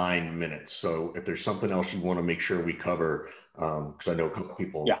last 9 minutes. So if there's something else you want to make sure we cover, because I know a couple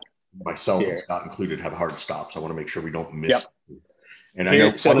people, myself and Scott included, have hard stops. I want to make sure we don't miss. Yep. And I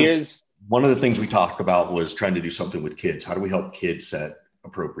know one of the things we talked about was trying to do something with kids. How do we help kids set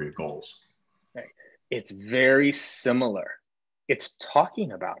appropriate goals? It's very similar. It's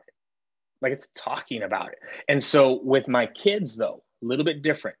talking about it. Like, it's talking about it. And so with my kids, though, a little bit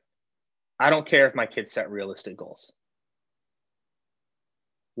different. I don't care if my kids set realistic goals.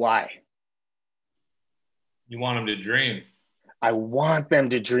 Why? You want them to dream. I want them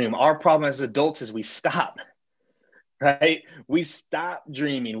to dream. Our problem as adults is we stop, right? We stop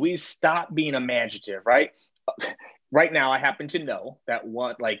dreaming. We stop being imaginative, right? right now I happen to know that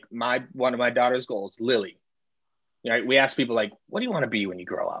one of my daughter's goals, Lily, right? We ask people like, what do you want to be when you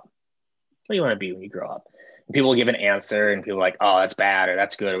grow up? What do you want to be when you grow up? And people will give an answer and people are like, oh, that's bad or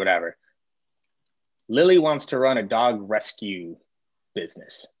that's good or whatever. Lily wants to run a dog rescue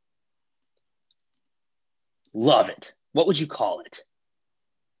business. Love it. What would you call it?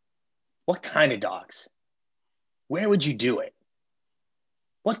 What kind of dogs? Where would you do it?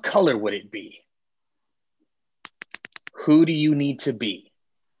 What color would it be? Who do you need to be?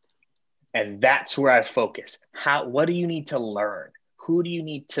 And that's where I focus. What do you need to learn? Who do you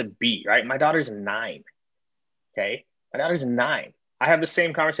need to be, right? My daughter's 9, okay? My daughter's 9. I have the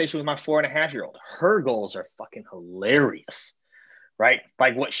same conversation with my 4.5-year-old. Her goals are fucking hilarious, right?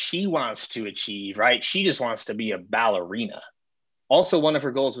 Like what she wants to achieve, right? She just wants to be a ballerina. Also, one of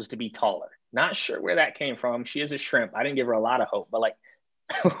her goals was to be taller. Not sure where that came from. She is a shrimp. I didn't give her a lot of hope, but like,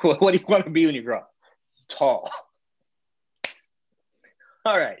 what do you want to be when you grow up? Tall.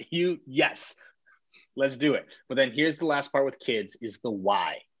 All right, yes, let's do it. But then here's the last part with kids is the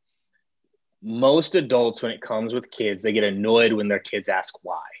why. Most adults, when it comes with kids, they get annoyed when their kids ask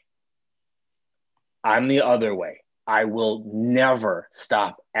why. I'm the other way. I will never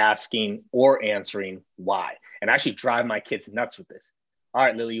stop asking or answering why. And I actually drive my kids nuts with this. All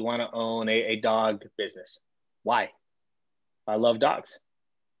right, Lily, you want to own a dog business. Why? I love dogs.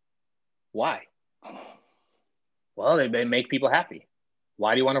 Why? Well, they make people happy.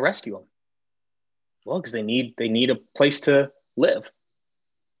 Why do you want to rescue them? Well, because they need a place to live.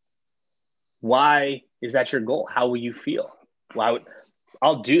 Why is that your goal? How will you feel? I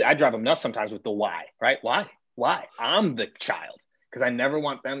drive them nuts sometimes with the why, right? Why? I'm the child because I never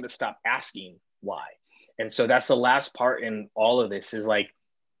want them to stop asking why. And so that's the last part in all of this is like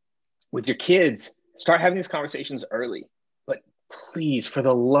with your kids, start having these conversations early. But please, for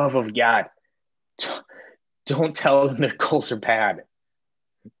the love of God, don't tell them their goals are bad.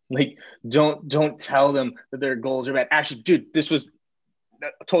 Like, don't tell them that their goals are bad. Actually, dude, this was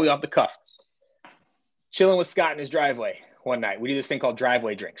totally off the cuff. Chilling with Scott in his driveway one night. We do this thing called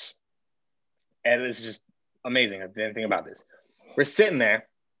driveway drinks. And it's just amazing. I didn't think about this. We're sitting there.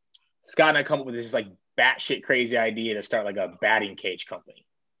 Scott and I come up with this like batshit crazy idea to start like a batting cage company,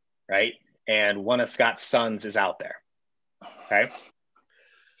 right? And one of Scott's sons is out there, okay?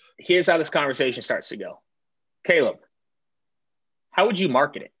 Here's how this conversation starts to go. Caleb, how would you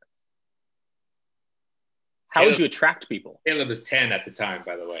market it? How would you attract people? Caleb was 10 at the time,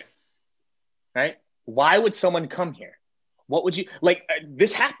 by the way. Right? Why would someone come here? What would you like?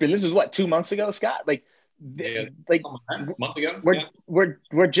 This happened. This was what, 2 months ago, Scott? Like A month ago.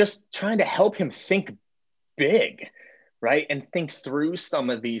 We're just trying to help him think big, right? And think through some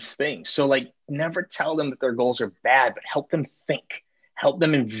of these things. So like, never tell them that their goals are bad, but help them think, help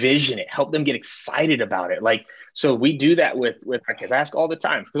them envision it, help them get excited about it. Like, so we do that with our kids. I ask all the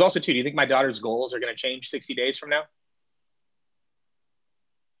time. Because also too, do you think my daughter's goals are going to change 60 days from now?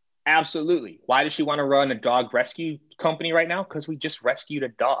 Absolutely. Why does she want to run a dog rescue company right now? Because we just rescued a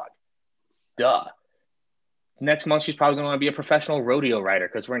dog. Duh. Next month, she's probably going to want to be a professional rodeo rider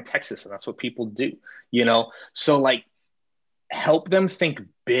because we're in Texas and that's what people do, you know? So like, help them think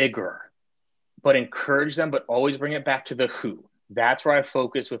bigger, but encourage them, but always bring it back to the who. That's where I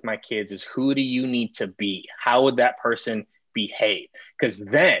focus with my kids is who do you need to be? How would that person behave? Because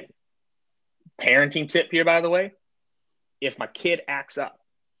then, parenting tip here, by the way, if my kid acts up,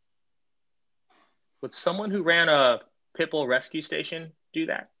 would someone who ran a pit bull rescue station do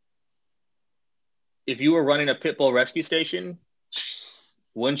that? If you were running a pit bull rescue station,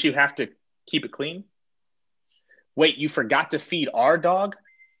 wouldn't you have to keep it clean? Wait, you forgot to feed our dog?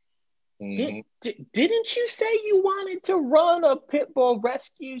 Mm-hmm. Didn't you say you wanted to run a pit bull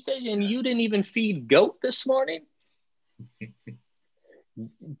rescue station and you didn't even feed goat this morning?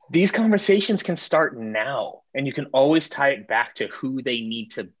 These conversations can start now, and you can always tie it back to who they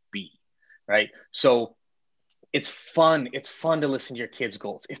need to be, right? So it's fun. It's fun to listen to your kids'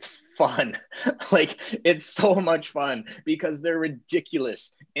 goals. It's fun. Like, it's so much fun because they're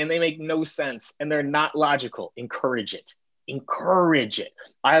ridiculous and they make no sense and they're not logical. Encourage it. Encourage it.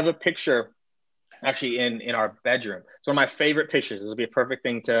 I have a picture actually in our bedroom. It's one of my favorite pictures. This will be a perfect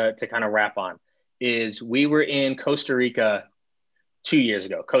thing to kind of wrap on. Is we were in Costa Rica 2 years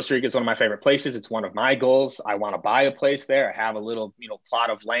ago. Costa Rica is one of my favorite places. It's one of my goals. I want to buy a place there. I have a little,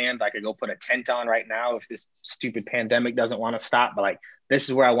 plot of land I could go put a tent on right now if this stupid pandemic doesn't want to stop. But like, this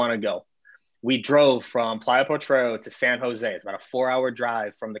is where I want to go. We drove from Playa Potrero to San Jose. It's about a 4-hour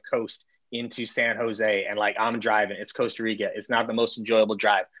drive from the coast into San Jose. And like, I'm driving. It's Costa Rica. It's not the most enjoyable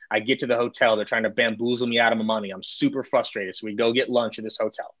drive. I get to the hotel. They're trying to bamboozle me out of my money. I'm super frustrated. So we go get lunch at this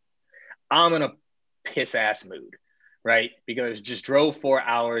hotel. I'm in a piss ass mood. right? Because just drove 4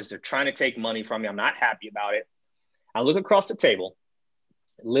 hours. They're trying to take money from me. I'm not happy about it. I look across the table.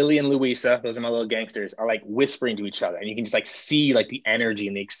 Lily and Louisa, those are my little gangsters, are like whispering to each other. And you can just like see like the energy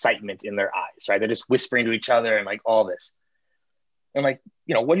and the excitement in their eyes, right? They're just whispering to each other and like all this. And like,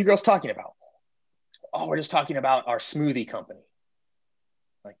 you know, what are you girls talking about? Oh, we're just talking about our smoothie company.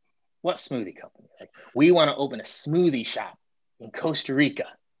 Like, what smoothie company? Like, we want to open a smoothie shop in Costa Rica,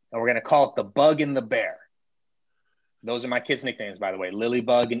 and we're going to call it the Bug and the Bear. Those are my kids' nicknames, by the way, Lily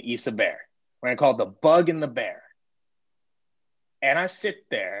Bug and Issa Bear. We're going to call it the Bug and the Bear. And I sit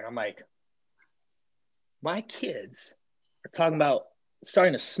there and I'm like, my kids are talking about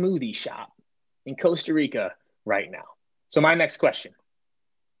starting a smoothie shop in Costa Rica right now. So my next question,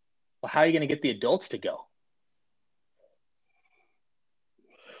 well, how are you going to get the adults to go?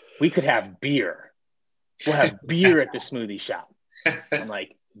 We could have beer. We'll have beer at the smoothie shop. I'm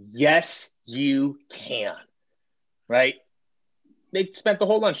like, yes, you can, right? They spent the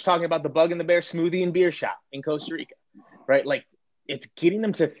whole lunch talking about the Bug and the Bear smoothie and beer shop in Costa Rica, right? Like, it's getting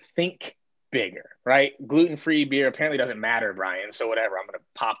them to think bigger, right? Gluten-free beer apparently doesn't matter, Brian. So whatever, I'm going to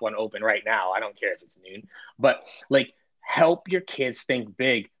pop one open right now. I don't care if it's noon, but like, help your kids think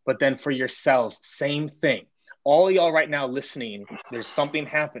big. But then for yourselves, same thing. All of y'all right now listening, there's something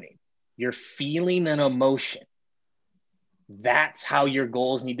happening. You're feeling an emotion. That's how your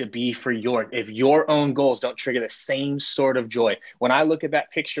goals need to be for if your own goals don't trigger the same sort of joy. When I look at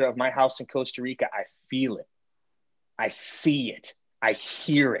that picture of my house in Costa Rica, I feel it. I see it. I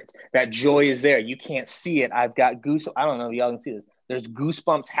hear it. That joy is there. You can't see it. I've got goosebumps. I don't know if y'all can see this. There's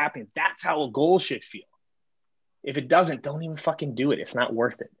goosebumps happening. That's how a goal should feel. If it doesn't, don't even fucking do it. It's not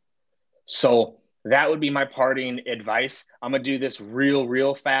worth it. So that would be my parting advice. I'm going to do this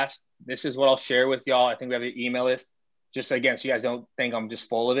real fast. This is what I'll share with y'all. I think we have an email list. Just again, so you guys don't think I'm just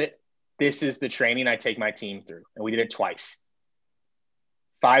full of it. This is the training I take my team through. And we did it twice.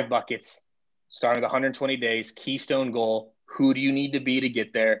 5 buckets. Starting with 120 days, keystone goal. Who do you need to be to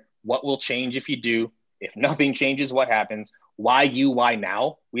get there? What will change if you do? If nothing changes, what happens? Why you? Why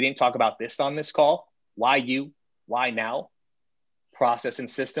now? We didn't talk about this on this call. Why you? Why now? Process and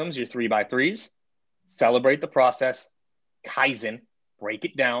systems, your 3x3s. Celebrate the process. Kaizen, break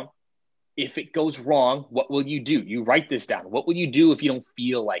it down. If it goes wrong, what will you do? You write this down. What will you do if you don't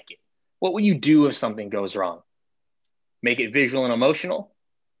feel like it? What will you do if something goes wrong? Make it visual and emotional.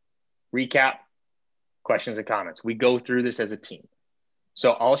 Recap, questions and comments. We go through this as a team.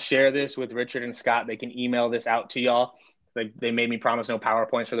 So I'll share this with Richard and Scott. They can email this out to y'all. They made me promise no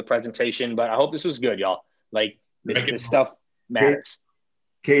PowerPoints for the presentation, but I hope this was good, y'all. Like this stuff matters.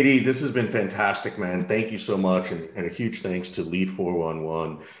 Katie, this has been fantastic, man. Thank you so much. And a huge thanks to Lead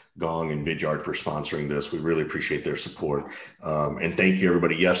 411, Gong, and Vidyard for sponsoring this. We really appreciate their support. And thank you,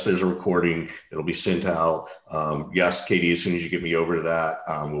 everybody. Yes, there's a recording. It'll be sent out. Yes, Katie, as soon as you get me over to that,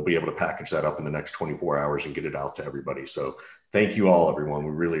 we'll be able to package that up in the next 24 hours and get it out to everybody. So thank you all, everyone.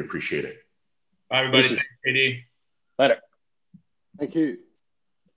 We really appreciate it. Bye, everybody. Thanks, Katie. Later. Thank you.